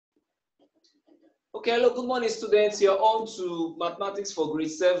Okay, hello, good morning, students. You're on to mathematics for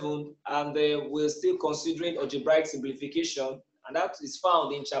grade 7, and we're still considering algebraic simplification, and that is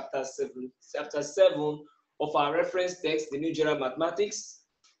found in chapter 7 of our reference text, the New General Mathematics.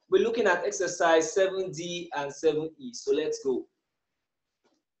 We're looking at exercise 7D and 7E, so let's go.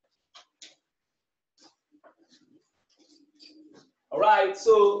 All right,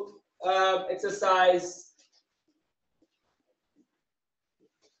 so exercise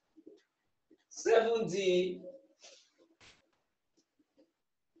 7D.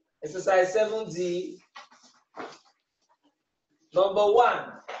 Exercise 7D. Number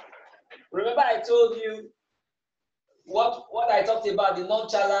 1. Remember I told you what I talked about, the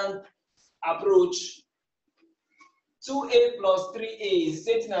nonchalant approach. 2a plus 3a is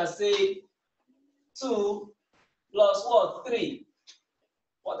sitting and say 2 plus what? 3.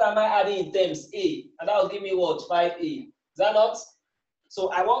 What am I adding in terms? A. And that will give me what? 5a. Is that not? So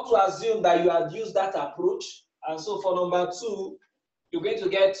I want to assume that you have used that approach. And so for number 2, you're going to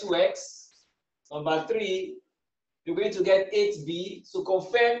get 2x. Number 3, you're going to get 8b. So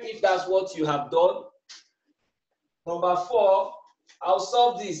confirm if that's what you have done. Number 4, I'll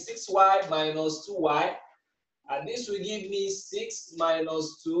solve this 6y minus 2y. And this will give me 6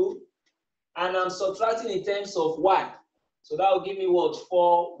 minus 2. And I'm subtracting in terms of y. So that will give me what?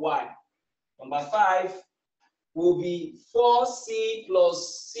 4y. Number 5 will be 4c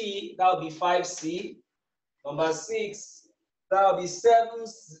plus c. That will be 5c. Number 6, that will be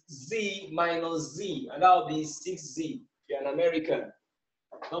 7z minus z. And that will be 6z if you're an American.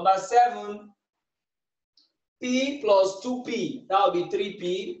 Number 7, p plus 2p. That will be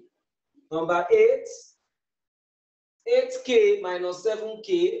 3p. Number 8, 8k minus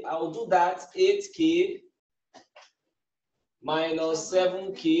 7k. I will do that. 8k minus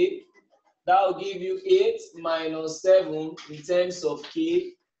 7k. That will give you 8 minus 7 in terms of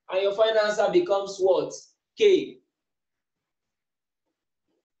k. And your final answer becomes what? K.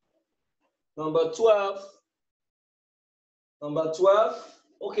 Number 12. Number 12.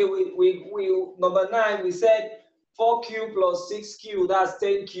 Okay, number 9, we said 4q plus 6q, that's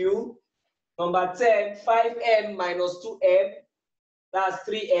 10q. Number 10, 5m minus 2m, that's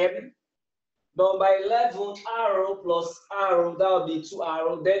 3m. Number 11, r plus r, that will be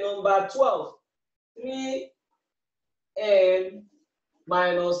 2r. Then number 12, 3n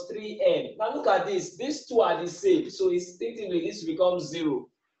minus 3n. Now look at this. These two are the same. So instinctively, this becomes 0.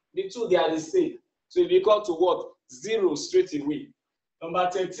 The two, they are the same. So it becomes to what? 0 straight away. Number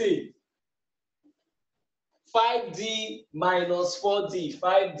 13, 5d minus 4d.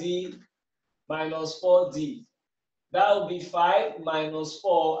 5d minus 4d. That will be 5 minus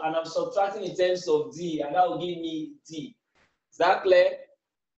 4, and I'm subtracting in terms of d, and that will give me d. Is that clear?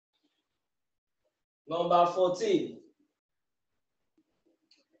 Number 14,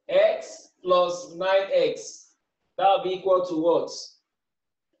 x plus 9x. That will be equal to what?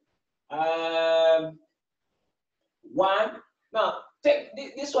 1. Now, take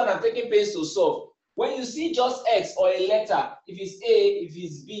this one, I'm taking pains to solve. When you see just x or a letter, if it's A, if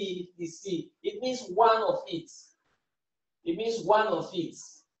it's B, if it's C, it means one of it. It means one of it.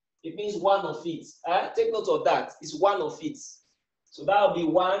 It means one of it. Take note of that. It's one of it. So that will be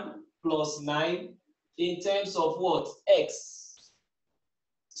 1 plus 9 in terms of what? X.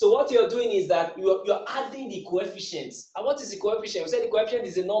 So what you're doing is that you're adding the coefficients. And what is the coefficient? We said the coefficient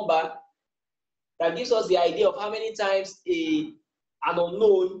is a number that gives us the idea of how many times an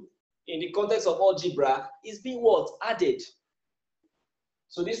unknown in the context of algebra is being what? Added.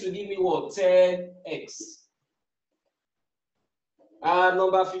 So this will give me what? 10x.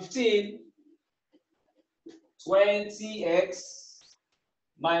 Number 15, 20x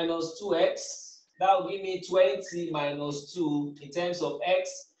minus 2x. That will give me 20 minus 2 in terms of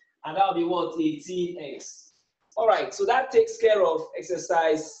x. And that will be what? 18x. All right, so that takes care of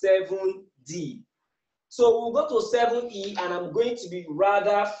exercise 7D. So we'll go to 7E, and I'm going to be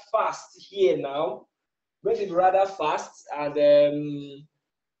rather fast here now. I'm going to be rather fast, and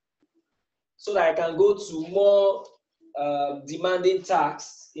so that I can go to more demanding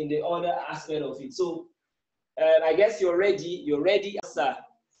tasks in the other aspect of it. So I guess you're ready. Your ready answer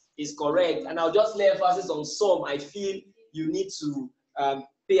is correct, and I'll just lay emphasis on some I feel you need to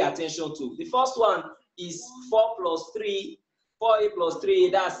pay attention to. The first one is 4 plus 3, 4a plus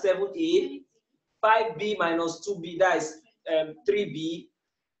 3a, that's 7a. 5b minus 2b, that is 3b.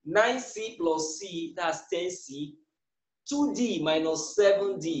 9c plus c, that's 10c. 2d minus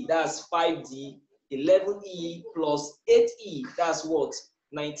 7d, that's 5d. 11e plus 8e, that's what?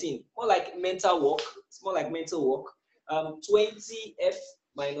 19. More like mental work. It's more like mental work. 20f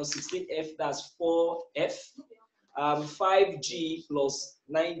minus 16f, that's 4f. 5G plus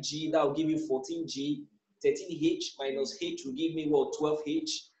 9G, that will give me 14G. 13H minus H will give me what?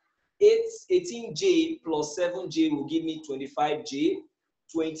 12H. 18J plus 7J will give me 25J.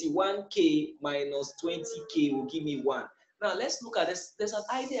 21K minus 20K will give me 1. Now let's look at this. There's an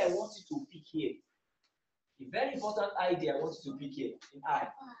idea I want you to pick here. A very important idea I want you to pick here in I.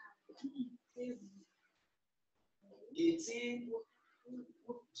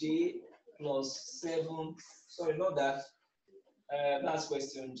 18J plus 7. Sorry, not that. That's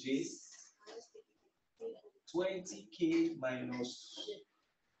question J. 20K minus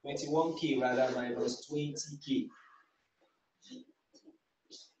 21K rather minus 20K.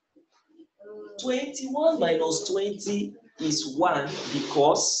 21 minus 20 is 1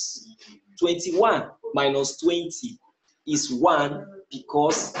 because 21 minus 20 is 1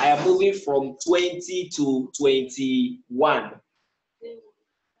 because I am moving from 20 to 21.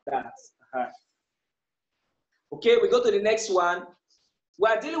 That's okay, we go to the next one. We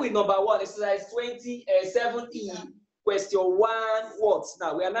are dealing with number 1, exercise 7E, question 1. What?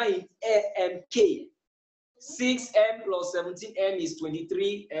 Now we are now in AMK. 6M plus 17M is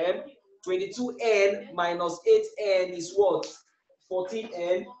 23M. 22N minus 8N is what?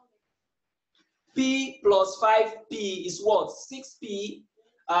 14N. P plus 5P is what? 6P.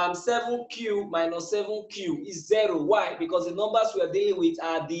 7Q minus 7Q is 0. Why? Because the numbers we are dealing with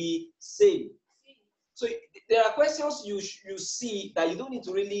are the same. So there are questions you see that you don't need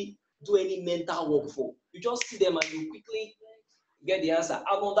to really do any mental work for. You just see them and you quickly get the answer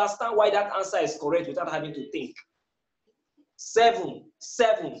and understand why that answer is correct without having to think. 7,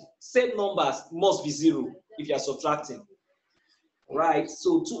 same numbers must be 0 if you are subtracting. Right,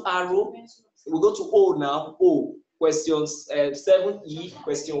 so 2 arrow. We go to O now. O, questions 7E,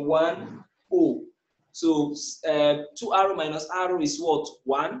 question 1, O. So 2 arrow minus arrow is what?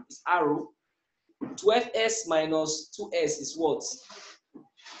 1 is arrow. 12S minus 2S is what?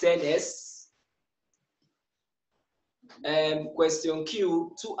 10S. Question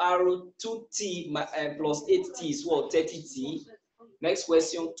Q, 2 arrow 2T plus 8T is what? 30T. Next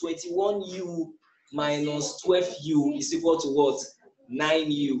question, 21U minus 12U is equal to what?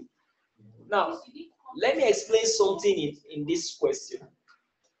 9U. Now, let me explain something in this question.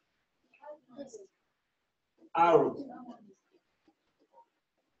 Arrow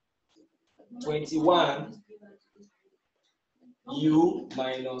 21U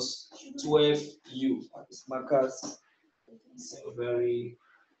minus 12U. These markers seem very.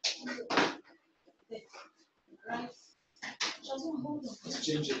 Let's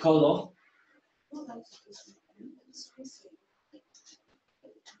change the color.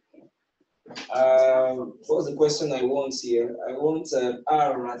 What's the question I want here? I want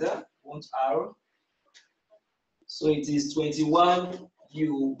R rather. I want R. So it is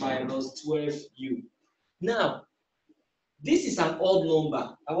 21U minus 12U. Now, this is an odd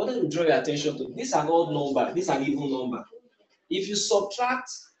number. I wanted to draw your attention to this is an odd number. This is an even number. If you subtract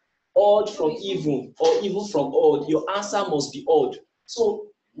odd from even or even from odd, your answer must be odd. So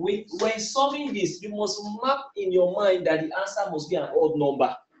when solving this, you must map in your mind that the answer must be an odd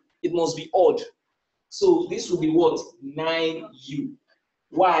number. It must be odd. So this will be what? 9U.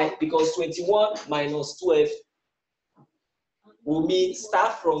 Why? Because 21 minus 12 will mean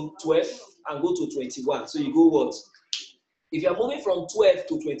start from 12 and go to 21. So you go what? If you are moving from 12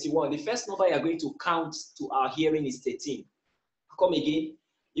 to 21, the first number you are going to count to our hearing is 13. Come again.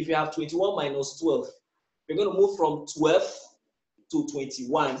 If you have 21 minus 12, you're going to move from 12 to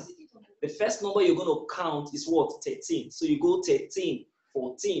 21. The first number you're going to count is what? 13. So you go 13,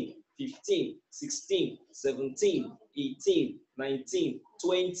 14, 15, 16, 17, 18, 19,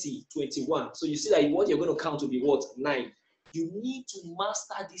 20, 21. So you see that what you're going to count will be what? 9. You need to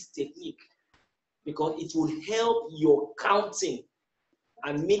master this technique because it will help your counting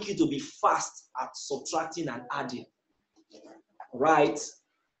and make you to be fast at subtracting and adding. Right?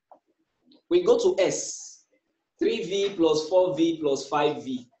 We go to S. 3V plus 4V plus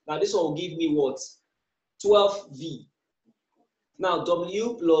 5V. Now this one will give me what? 12V. Now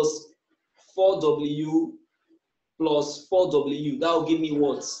W plus 4W plus 4W. That will give me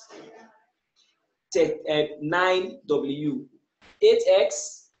what? 9W.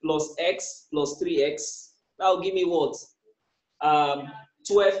 8X plus X plus 3X. That will give me what?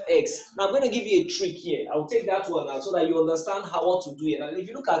 12X. Now I'm going to give you a trick here. I'll take that one out so that you understand what to do it. And if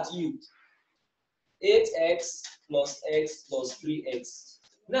you look at you, 8X plus X plus 3X.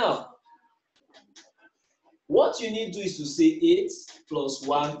 Now, what you need to do is to say 8 plus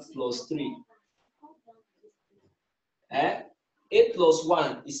 1 plus 3. 8 plus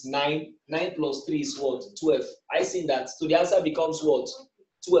 1 is 9. 9 plus 3 is what? 12. I see that. So the answer becomes what?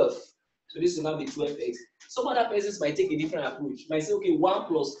 12. So this will now be 12x. Some other persons might take a different approach. Might say, okay, 1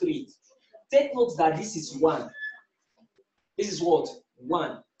 plus 3. Take note that this is 1. This is what?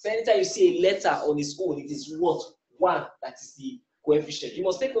 1. So anytime you see a letter on its own, it is what? 1. That is the coefficient. You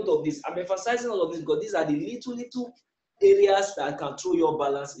must take note of this. I'm emphasizing all of this because these are the little areas that can throw your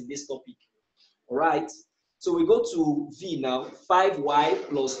balance in this topic. All right. So we go to V now. 5y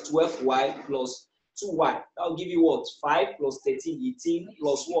plus 12y plus 2y. That will give you what? 5 plus 13, 18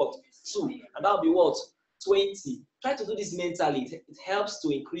 plus what? 2. And that will be what? 20. Try to do this mentally. It helps to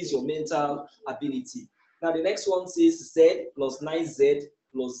increase your mental ability. Now the next one says z plus 9z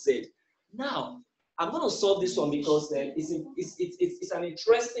plus z. Now, I'm going to solve this one because it's an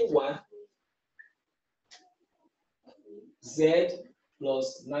interesting one. Z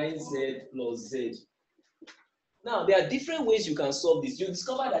plus 9z plus z. Now, there are different ways you can solve this. You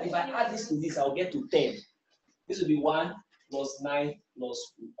discover that if I add this to this, I'll get to 10. This will be 1 plus 9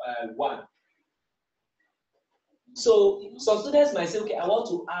 plus 1. So, some students might say, okay, I want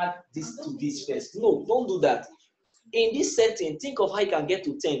to add this to this first. No, don't do that. In this setting, think of how you can get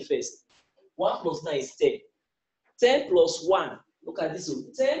to 10 first. 1 plus 9 is 10. 10 plus 1, look at this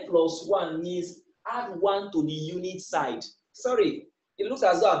one. 10 plus 1 means add 1 to the unit side. Sorry, it looks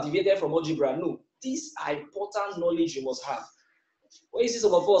as though I've deviated from algebra. No, these are important knowledge you must have. When you see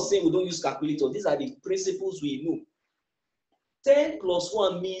some of us saying we don't use calculator, these are the principles we know. 10 plus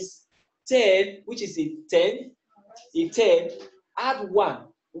 1 means 10, which is a 10, add 1.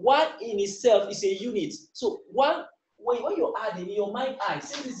 1 in itself is a unit. So 1, when you're adding, in your mind,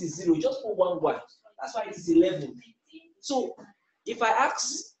 since this is 0, just put 1, 1. That's why it is 11. So if I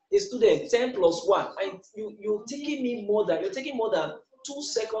ask a student 10 plus 1, and you're taking more than 2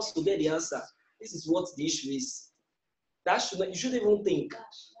 seconds to get the answer. This is what the issue is. You shouldn't even think.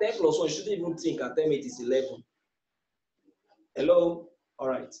 10 plus 1, you shouldn't even think and tell me it is 11. Hello? All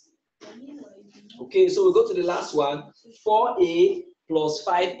right. Okay, so we go to the last one. 4a plus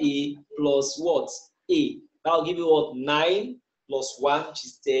 5a plus what? A. That will give you what? 9 plus 1, which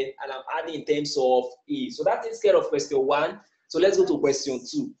is 10. And I'm adding in terms of a. So that takes care of question 1. So let's go to question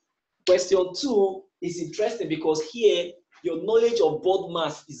 2. Question 2 is interesting because here, your knowledge of board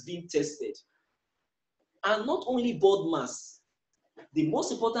mass is being tested. And not only board mass. The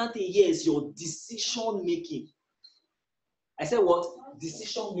most important thing here is your decision making. I said what?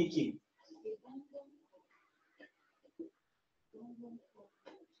 Decision making.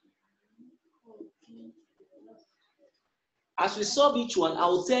 As we solve each one, I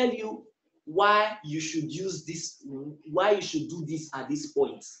will tell you why you should use this, why you should do this at this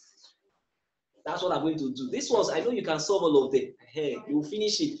point. That's what I'm going to do. This was, I know you can solve all of them. Hey, you'll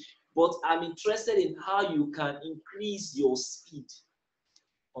finish it. But I'm interested in how you can increase your speed.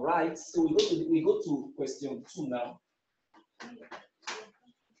 All right, so we go to question 2 now.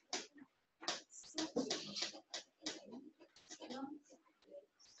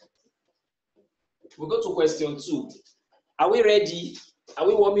 We go to question 2. Are we ready? Are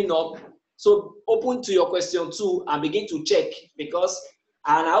we warming up? So open to your question 2 and begin to check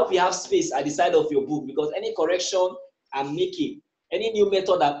and I hope you have space at the side of your book because any correction I'm making, any new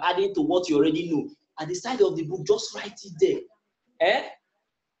method I'm adding to what you already know, at the side of the book, just write it there.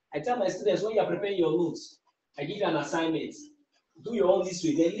 I tell my students when you are preparing your notes, I give you an assignment. Do your own this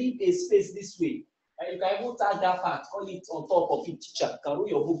way. Then leave a space this way. And you can even tag that part, call it on top of it, teacher. You can rule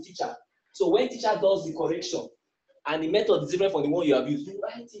your book, teacher. So when teacher does the correction, and the method is different from the one you have used, you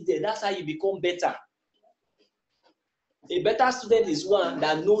write it there. That's how you become better. A better student is one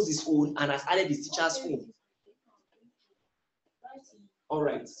that knows his own and has added his teacher's own. All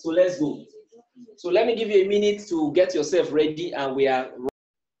right, so let's go. So let me give you a minute to get yourself ready, and we are.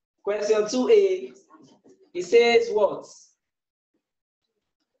 Question 2a. It says what?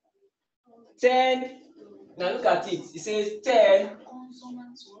 10. Now look at it. It says 10.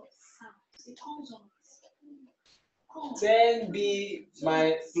 10b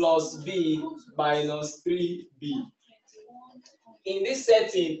plus b minus 3b. In this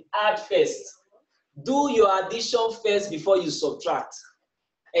setting, add first. Do your addition first before you subtract,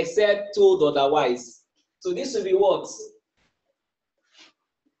 except told otherwise. So this will be what?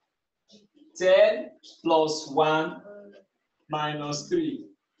 10 plus 1 minus 3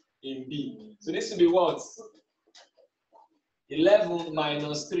 in b. So this will be what? 11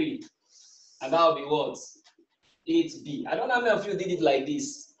 minus 3. And that will be what? 8b. I don't know how many of you did it like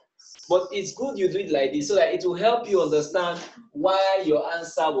this, but it's good you do it like this so that it will help you understand why your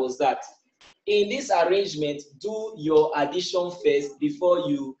answer was that. In this arrangement, do your addition first before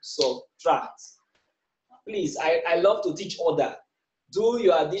you subtract. Please, I love to teach order. Do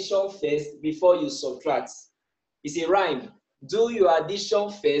your addition first before you subtract. It's a rhyme. Do your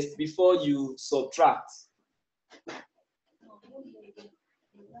addition first before you subtract.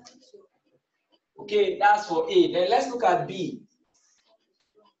 Okay, that's for A. Then let's look at B.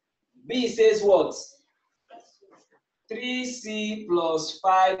 B says what? 3C plus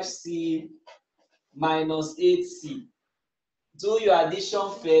 5C minus 8C. Do your addition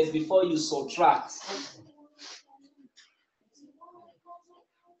first before you subtract.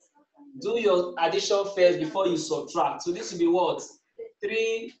 Do your addition first before you subtract. So this will be what?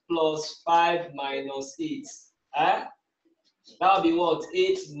 3 plus 5 minus 8. That will be what?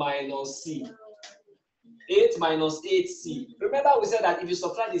 8 minus C. 8 minus 8C. Remember we said that if you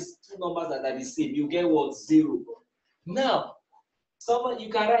subtract these two numbers that are the same, you get what? 0. Now, someone may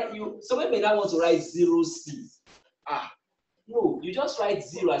not want to write 0C. No, you just write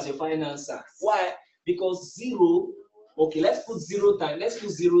 0 as your final answer. Why? Because 0, okay, let's put 0 times, let's put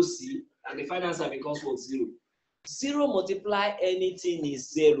 0C, and the final answer becomes what? 0. 0 multiply anything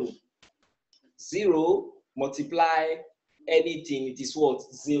is 0. 0 multiply anything, it is what?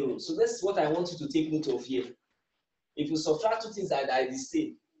 0. So this is what I want you to take note of here. If you subtract two things that are the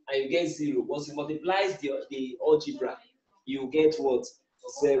same and you get 0, once you multiply the algebra, you get what?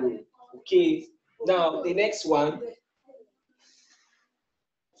 0. Okay. Now the next one,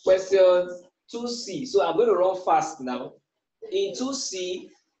 question 2C. So I'm going to run fast now. In 2C,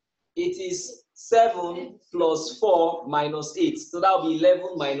 it is 7 plus 4 minus 8. So that will be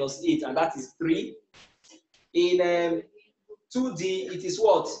 11 minus 8, and that is 3. In 2D, it is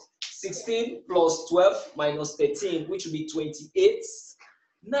what? 16 plus 12 minus 13, which will be 28.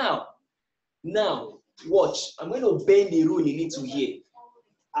 Now, watch. I'm going to bend the rule a little here.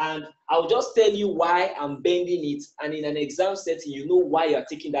 And I'll just tell you why I'm bending it. And in an exam setting, you know why you're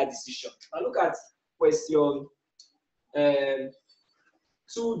taking that decision. Now look at question 2D.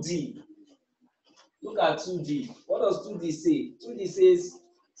 Look at 2D. What does 2D say? 2D says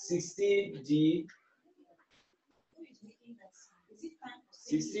 16D,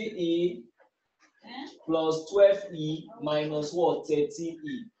 16E plus 12E minus what?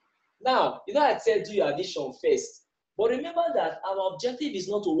 13E. Now, you know I said do your addition first. But remember that our objective is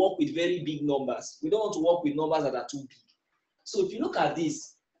not to work with very big numbers. We don't want to work with numbers that are too big. So if you look at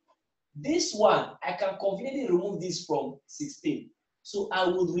this one, I can conveniently remove this from 16. So I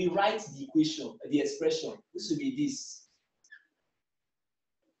would rewrite the equation, the expression. This will be this.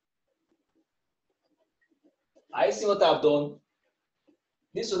 I see what I've done.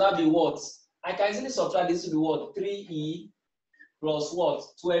 This will now be what? I can easily subtract this to be what? 3E plus what?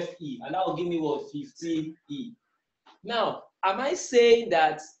 12E. And that will give me what? 15E. Now, am I saying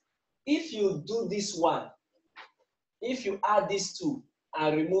that if you do this one, if you add these two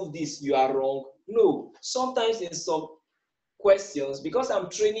and remove this, you are wrong? No. Sometimes in some questions, because I'm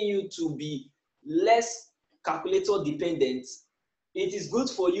training you to be less calculator dependent, it is good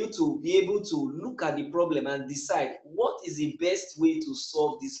for you to be able to look at the problem and decide what is the best way to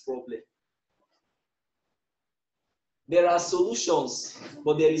solve this problem. There are solutions,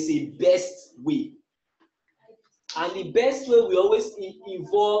 but there is a best way. And the best way will always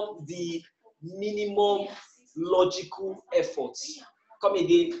involve the minimum logical efforts. Come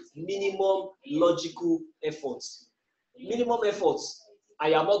again, minimum logical efforts. Minimum efforts,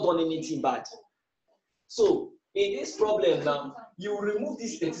 and you have not done anything bad. So, in this problem now, you remove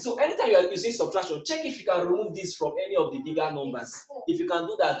this 30. So, anytime you are using subtraction, check if you can remove this from any of the bigger numbers. If you can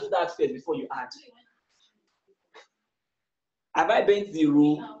do that first before you add. Have I bent the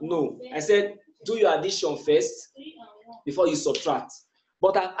rule? No. I said, do your addition first before you subtract.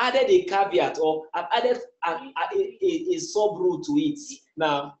 But I've added a caveat, or I've added a sub rule to it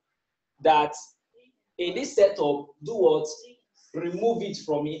now, that in this setup, do what? Remove it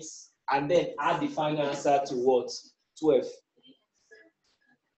from it and then add the final answer to what? 12.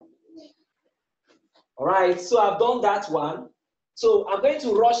 All right, so I've done that one. So I'm going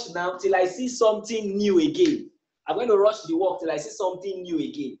to rush now till I see something new again. I'm going to rush the work till I see something new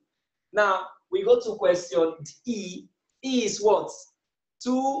again. Now, we go to question E. E is what?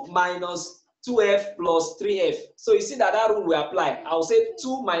 2 minus 2F plus 3F. So you see that rule will apply. I'll say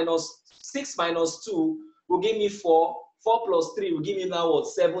 6 minus 2 will give me 4. 4 plus 3 will give me now what?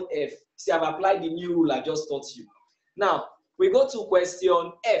 7F. See, I've applied the new rule I just taught you. Now, we go to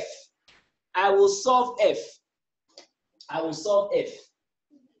question F. I will solve F. I will solve F.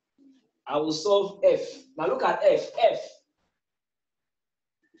 I will solve F. Now look at F. F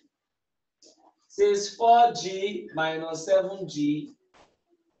says 4G minus 7G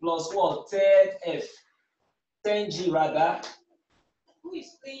plus what? 10F. 10G rather. Who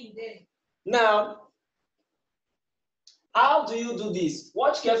is playing there? Now, how do you do this?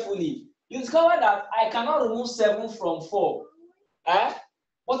 Watch carefully. You discover that I cannot remove 7 from 4.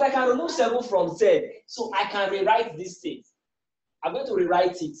 But I can remove 7 from 10. So I can rewrite this thing. I'm going to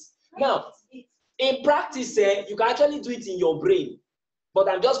rewrite it. Now, in practice, you can actually do it in your brain. But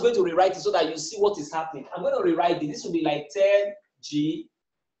I'm just going to rewrite it so that you see what is happening. I'm going to rewrite it. This will be like 10G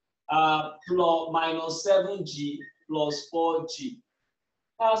plus minus 7G plus 4G.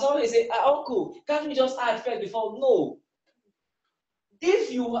 Now, somebody say, Uncle, can't we just add first before? No.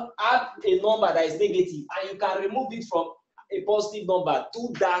 If you have a number that is negative and you can remove it from a positive number,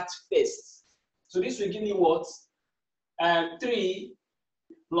 do that first. So this will give me what? 3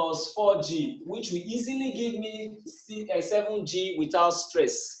 plus 4G, which will easily give me 7G without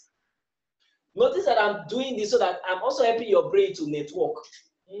stress. Notice that I'm doing this so that I'm also helping your brain to network.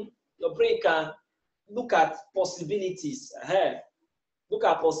 Your brain can look at possibilities. Look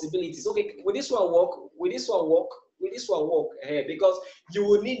at possibilities. Okay, will this one work? Will this one work? Will this one work? Because you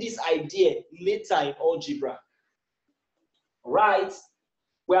will need this idea later in algebra. All right,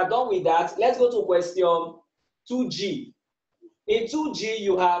 we are done with that. Let's go to question 2G. In 2G,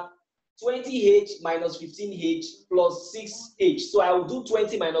 you have 20H minus 15H plus 6H. So I will do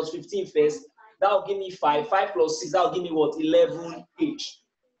 20 minus 15 first. That will give me 5. 5 plus 6, that will give me what? 11H.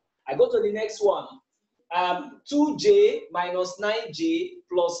 I go to the next one. 2J minus 9J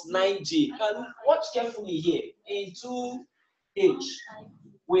plus 9J. And watch carefully here. In 2H,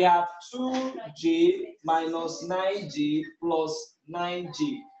 we have 2J minus 9J plus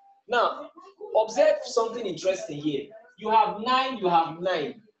 9J. Now, observe something interesting here. You have 9, you have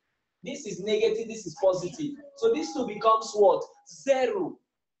 9. This is negative, this is positive. So this 2 becomes what? 0.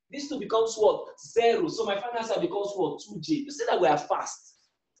 This 2 becomes what? 0. So my final answer becomes what? 2J. You see that we are fast.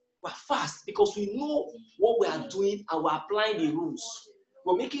 We're fast because we know what we are doing and we're applying the rules.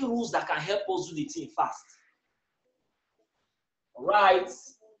 We're making rules that can help us do the thing fast. All right.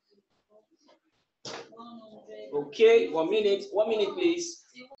 Okay, 1 minute. 1 minute, please.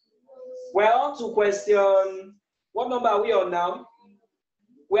 We're on to question. What number are we on now?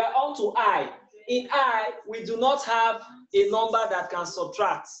 We are on to I. In I, we do not have a number that can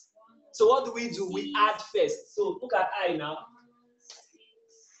subtract. So what do? We add first. So look at I now.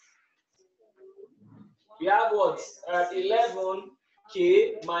 We have what?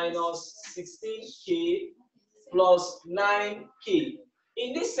 11K minus 16K plus 9K.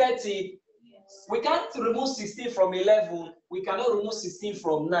 In this setting, we can't remove 16 from 11. We cannot remove 16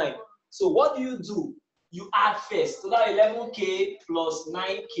 from 9. So what do? You add first. So that 11K plus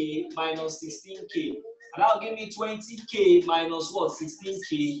 9K minus 16K. And that will give me 20K minus what?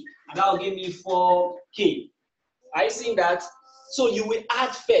 16K. And that will give me 4K. Are you seeing that? So you will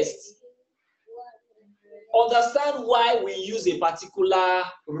add first. Understand why we use a particular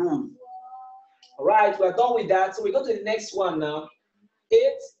rule. All right, we're done with that. So we go to the next one now.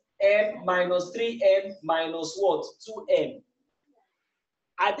 8m minus 3m minus what? 2m.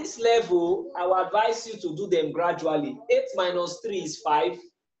 At this level, I will advise you to do them gradually. 8 minus 3 is 5.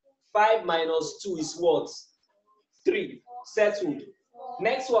 5 minus 2 is what? 3. Settled.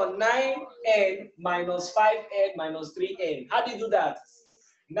 Next one, 9n minus 5n minus 3n. How do you do that?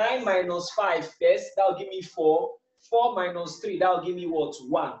 9 minus 5 first, that will give me 4. 4 minus 3, that will give me what?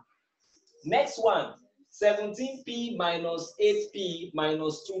 1. Next one, 17p minus 8p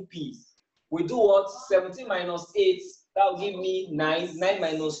minus 2p. We do what? 17 minus 8, that will give me 9. 9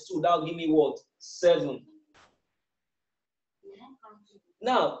 minus 2, that will give me what? 7.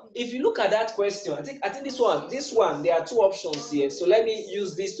 Now, if you look at that question, I think this one, there are 2 options here. So let me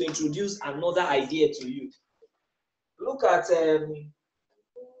use this to introduce another idea to you. Look at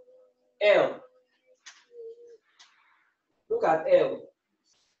L. Look at L.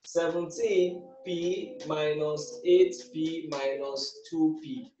 17p minus 8p minus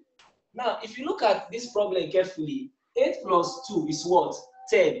 2p. Now, if you look at this problem carefully, 8 plus 2 is what?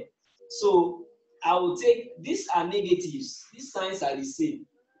 10. So I will take, these are negatives. These signs are the same.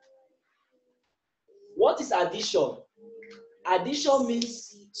 What is addition? Addition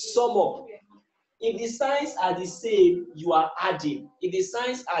means sum up. If the signs are the same, you are adding. If the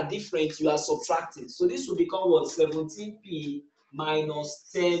signs are different, you are subtracting. So this will become what? 17p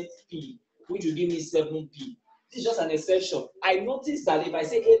minus 10p, which will give me 7p. This is just an exception. I noticed that if I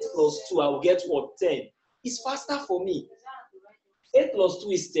say 8 plus 2, I will get what? 10. It's faster for me. 8 plus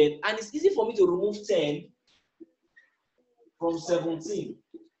 2 is 10, and it's easy for me to remove 10 from 17.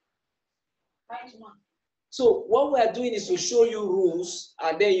 So what we are doing is to show you rules,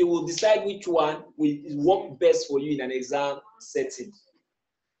 and then you will decide which one will work best for you in an exam setting.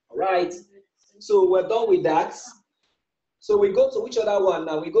 All right. So we're done with that. So we go to which other one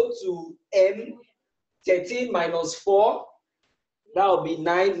now? We go to M. 13 minus 4. That will be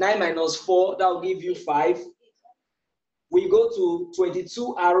 9. 9 minus 4. That will give you 5. we go to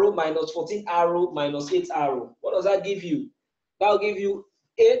 22 arrow minus 14 arrow minus 8 arrow. What does that give you? That will give you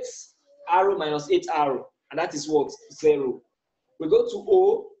 8 arrow minus 8 arrow, and that is what? 0. We go to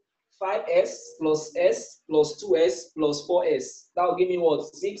O, 5s plus s plus 2s plus 4s. That will give me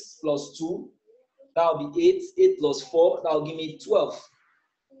what? 6 plus 2. That will be 8. 8 plus 4. That will give me 12.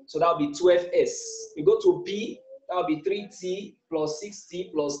 So that will be 12s. We go to P. That will be 3t plus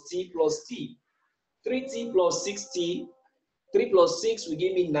 6t plus t plus t. 3t plus 6t. 3 plus 6 will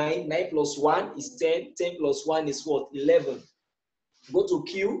give me 9. 9 plus 1 is 10. 10 plus 1 is what? 11. Go to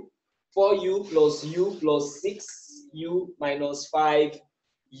Q. 4u plus u plus 6u minus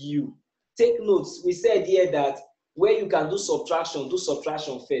 5u. Take notes. We said here that where you can do subtraction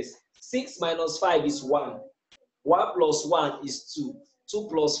first. 6 minus 5 is 1. 1 plus 1 is 2. 2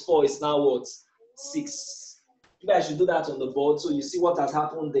 plus 4 is now what? 6. Maybe I should do that on the board so you see what has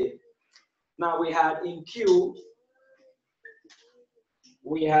happened there. Now we had in Q,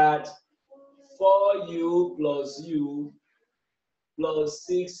 we had 4u plus u plus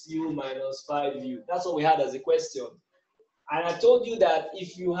 6u minus 5u. That's what we had as a question. And I told you that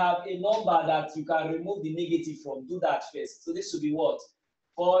if you have a number that you can remove the negative from, do that first. So this should be what?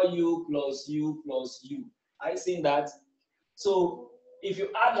 4u plus u plus u. Are you seeing that? So if you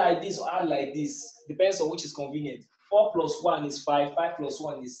add like this or add like this, depends on which is convenient. 4 plus 1 is 5, 5 plus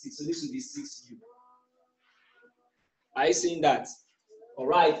 1 is 6. So this will be 6u. Are you seeing that? All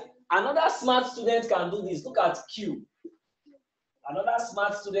right. Another smart student can do this. Look at Q. Another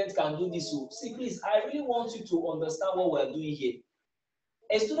smart student can do this. See, please, I really want you to understand what we're doing here.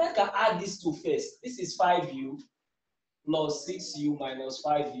 A student can add these two first. This is 5u plus 6u minus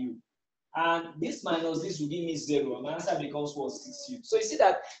 5u. And this minus this will give me 0. And my answer becomes what? 6u. So you see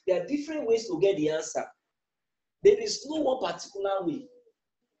that there are different ways to get the answer. There is no one particular way.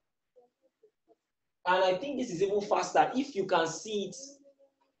 And I think this is even faster if you can see it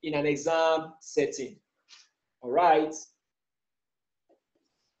in an exam setting. All right.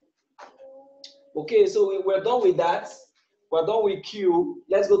 Okay, so we're done with that. We're done with Q.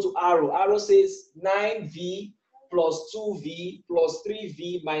 Let's go to arrow. Arrow says 9v plus 2v plus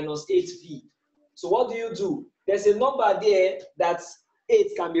 3v minus 8v. So what do? There's a number there that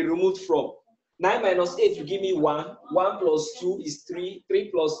 8 can be removed from. 9 minus 8 will give me 1. 1 plus 2 is 3.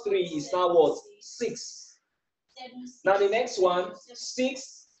 3 plus 3 is now what? 6. Now the next one,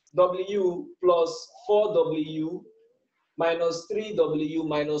 6w plus 4w minus 3w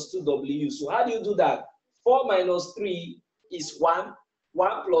minus 2w. So how do you do that? 4 minus 3 is 1.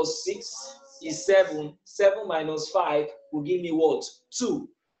 1 plus 6 is 7. 7 minus 5 will give me what? 2.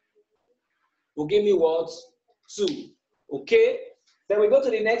 Will give me what? 2. Okay? Then we go to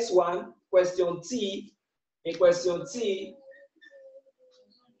the next one. Question T. In question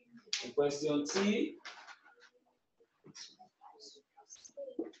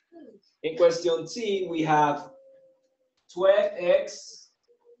T, we have 12x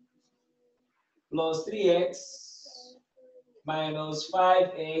plus 3x minus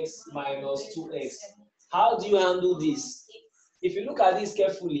 5x minus 2x. How do you handle this? If you look at this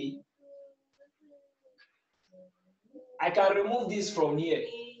carefully, I can remove this from here.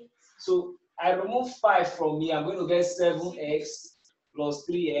 So I remove 5 from here. I'm going to get 7x plus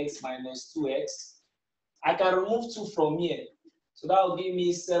 3x minus 2x. I can remove 2 from here. So that will give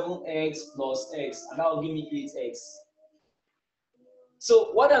me 7x plus x, and that will give me 8x.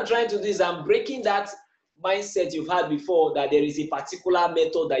 So what I'm trying to do is I'm breaking that mindset you've had before that there is a particular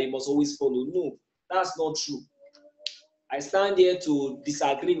method that you must always follow. No, that's not true. I stand here to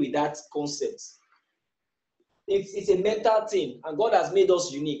disagree with that concept. It's a mental thing, and God has made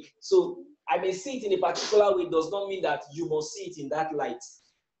us unique. So I may see it in a particular way, does not mean that you must see it in that light.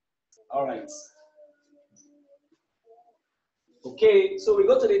 All right. Okay, so we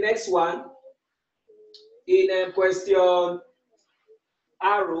go to the next one. In question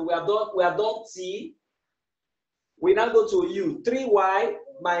arrow, we have done T. We now go to U. 3y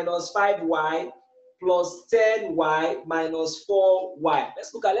minus 5y plus 10y minus 4y.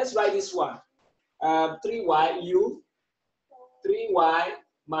 Let's write this one. 3y U. 3y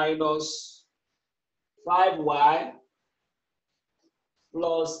minus 5y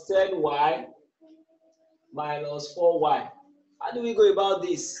plus 10y minus 4y. How do we go about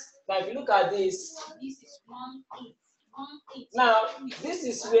this? Now, if you look at this, This is 1/8. 1/8. now this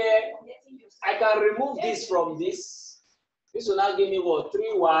is where I can remove this from this. This will now give me what?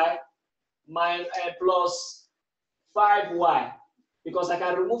 3y minus plus 5y, because I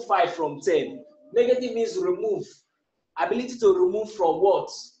can remove 5 from 10. Negative means remove. Ability to remove from what?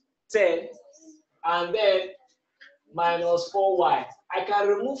 10, and then minus 4y. I can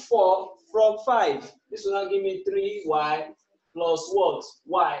remove 4 From 5, this will now give me 3y plus what?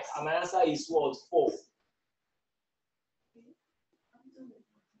 Y. And my answer is what? 4.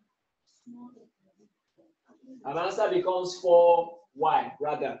 And my answer becomes 4y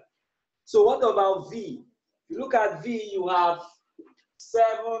rather. So what about V? If you look at V, you have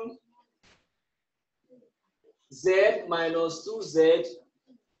 7z minus 2z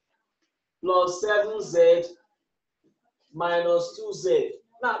plus 7z minus 2z.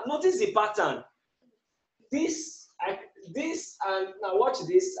 Now, notice the pattern. This and now watch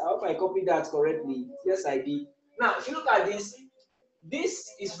this. I hope I copied that correctly. Yes, I did. Now, if you look at this, this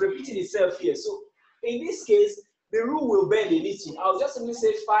is repeating itself here. So, in this case, the rule will bend a little. I'll just simply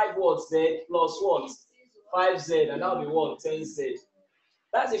say 5 what z plus what? 5z, and that'll be what? 10z.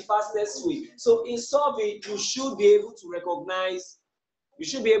 That's the fastest way. So, in solving, you should be able to recognize. You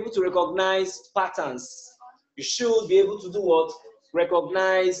should be able to recognize patterns. You should be able to do what?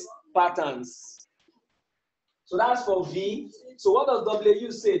 Recognize patterns. So that's for V. So what does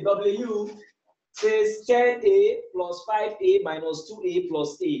W say? W says 10a plus 5a minus 2a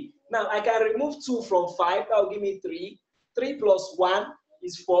plus a. Now I can remove 2 from 5. That will give me 3. 3 plus 1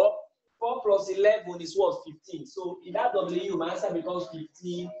 is 4. 4 plus 11 is what? 15. So in that W, my answer becomes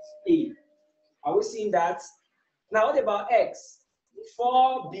 15a. Are we seeing that? Now what about X?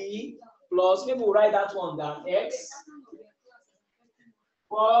 4b plus, maybe we'll write that one down, X.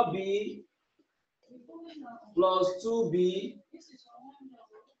 4b plus 2b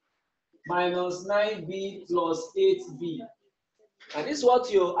minus 9b plus 8b. And this is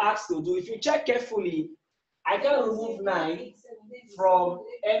what you're asked to do. If you check carefully, I can remove 9 from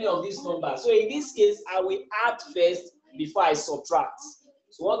any of these numbers. So in this case, I will add first before I subtract.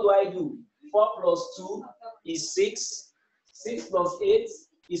 So what do I do? 4 plus 2 is 6. 6 plus 8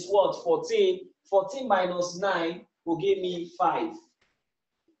 is what? 14. 14 minus 9 will give me 5.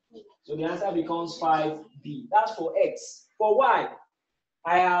 So the answer becomes 5b. That's for X. For Y,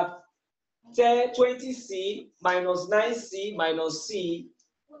 I have 20c minus 9c minus c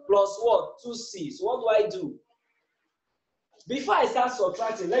plus what? 2c. So what do I do? Before I start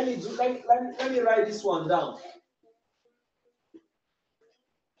subtracting, let me write this one down.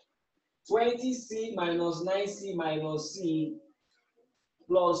 20c minus 9c minus c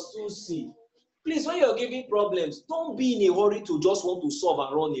plus 2c. Please, when you're giving problems, don't be in a hurry to just want to solve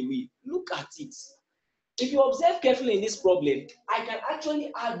and run away. Look at it. If you observe carefully in this problem, I can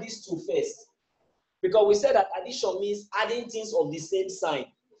actually add these two first. Because we said that addition means adding things of the same sign.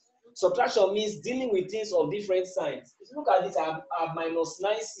 Subtraction means dealing with things of different signs. If you look at this, I have minus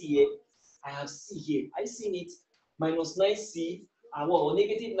 9c here. I have c here. I seen it. Minus 9c and what? Or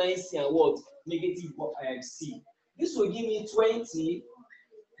negative 9c and what? Negative c. This will give me 20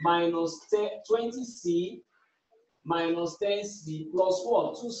 minus 20c minus 10c plus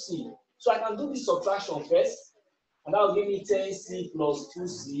what? 2c. So I can do this subtraction first. And that will give me 10c plus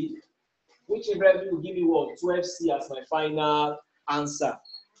 2c. Which invariably will give me what? 12c as my final answer.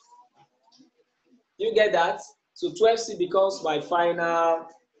 You get that? So 12c becomes my final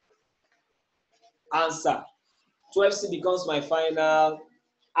answer. 12c becomes my final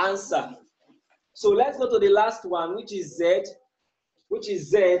answer. So let's go to the last one, which is Z. Which is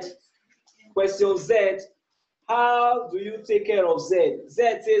Z. Question Z. How do you take care of Z?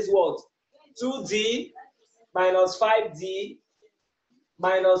 Z says what? 2d minus 5d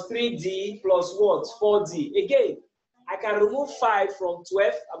minus 3d plus what? 4d. Again, I can remove 5 from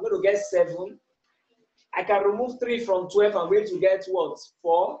 12. I'm going to get 7. I can remove 3 from 12. I'm going to get what?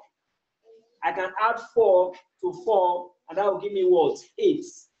 4. I can add 4 to 4, and that will give me what? 8.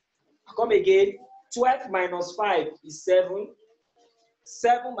 Come again. 12 minus 5 is 7.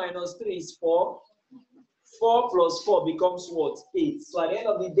 7 minus 3 is 4. 4 plus 4 becomes what? 8. So at the end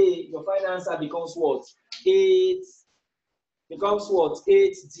of the day, your final answer becomes what? 8. Becomes what?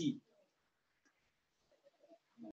 8D.